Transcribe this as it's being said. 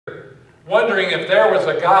wondering if there was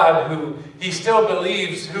a God who he still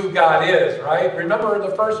believes who God is, right? Remember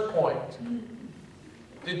the first point.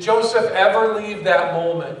 Did Joseph ever leave that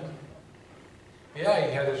moment? Yeah,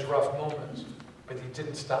 he had his rough moments, but he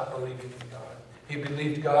didn't stop believing in God. He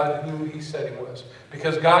believed God who he said he was,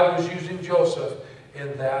 because God was using Joseph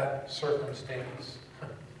in that circumstance.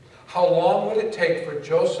 How long would it take for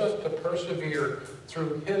Joseph to persevere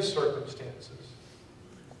through his circumstances?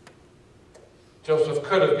 Joseph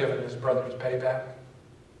could have given his brothers payback,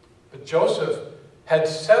 but Joseph had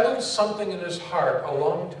settled something in his heart a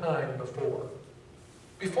long time before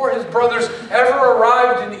his brothers ever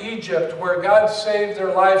arrived in Egypt, where God saved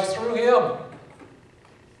their lives through him.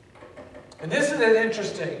 And isn't it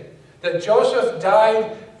interesting that Joseph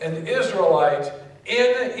died an Israelite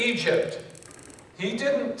in Egypt? He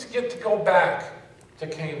didn't get to go back to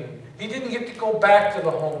Canaan. He didn't get to go back to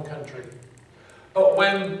the home country. But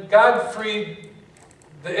when God freed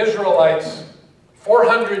the Israelites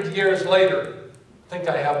 400 years later, I think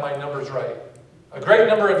I have my numbers right, a great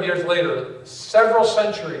number of years later, several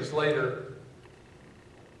centuries later,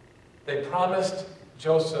 they promised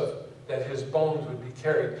Joseph that his bones would be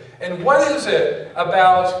carried. And what is it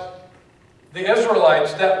about the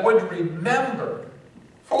Israelites that would remember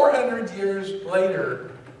 400 years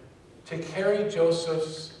later to carry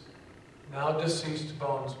Joseph's now deceased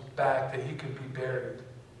bones back, that he could be buried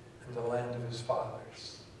in the land of his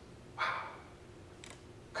fathers? Wow.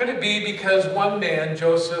 Could it be because one man,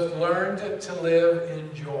 Joseph, learned to live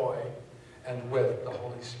in joy and with the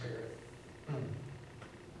Holy Spirit?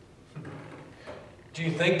 Do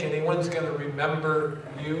you think anyone's going to remember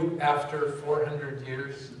you after 400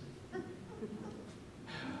 years?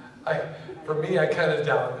 For me, I kind of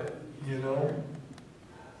doubt it, you know?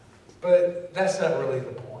 But that's not really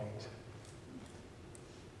the point.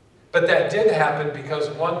 But that did happen because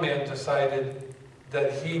one man decided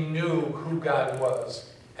that he knew who God was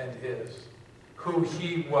and is. Who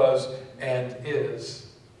he was and is.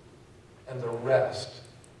 And the rest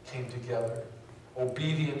came together.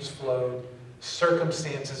 Obedience flowed.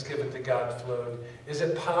 Circumstances given to God flowed. Is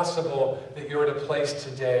it possible that you're at a place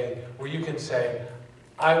today where you can say,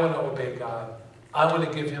 I want to obey God. I want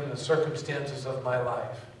to give him the circumstances of my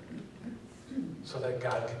life so that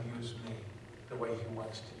God can use me the way he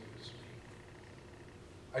wants to use me?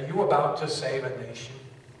 Are you about to save a nation?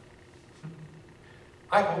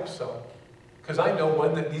 I hope so, because I know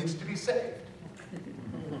one that needs to be saved.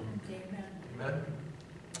 Amen. Amen?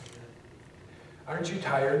 Aren't you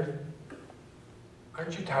tired?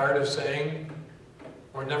 Aren't you tired of saying,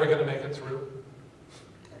 we're never going to make it through?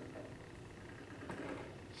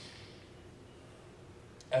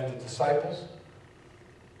 And the disciples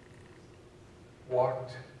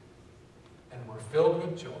walked and were filled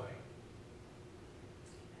with joy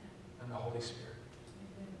and the Holy Spirit.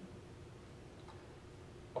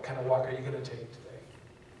 What kind of walk are you going to take today?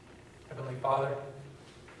 Heavenly Father,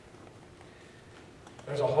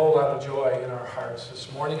 there's a whole lot of joy in our hearts this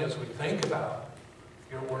morning as we think about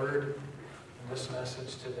your word and this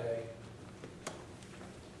message today.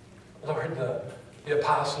 Lord, the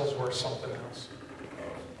apostles were something else.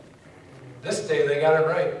 This day they got it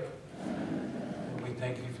right. And we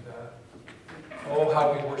thank you for that. Oh,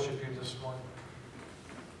 how we worship you this morning.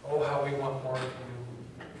 Oh, how we want more of you.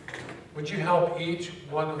 Would you help each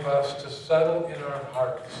one of us to settle in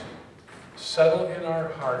our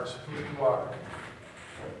hearts who you are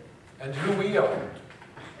and who we are.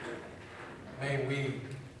 May we,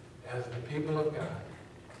 as the people of God,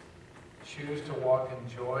 choose to walk in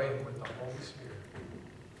joy and with the Holy Spirit.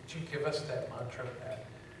 Would you give us that mantra,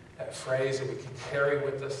 that phrase that we can carry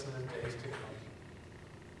with us in the days to come?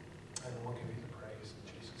 And we'll give you the praise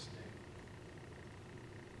in Jesus' name.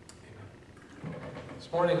 Amen.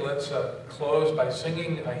 This morning, let's close by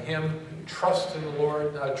singing a hymn, Trust in the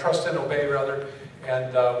Lord, Trust and Obey, rather.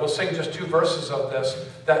 And we'll sing just 2 verses of this.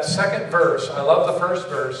 That second verse, I love the first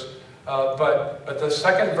verse, but the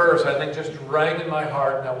second verse, I think, just rang in my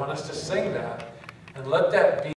heart, and I want us to sing that. And let that be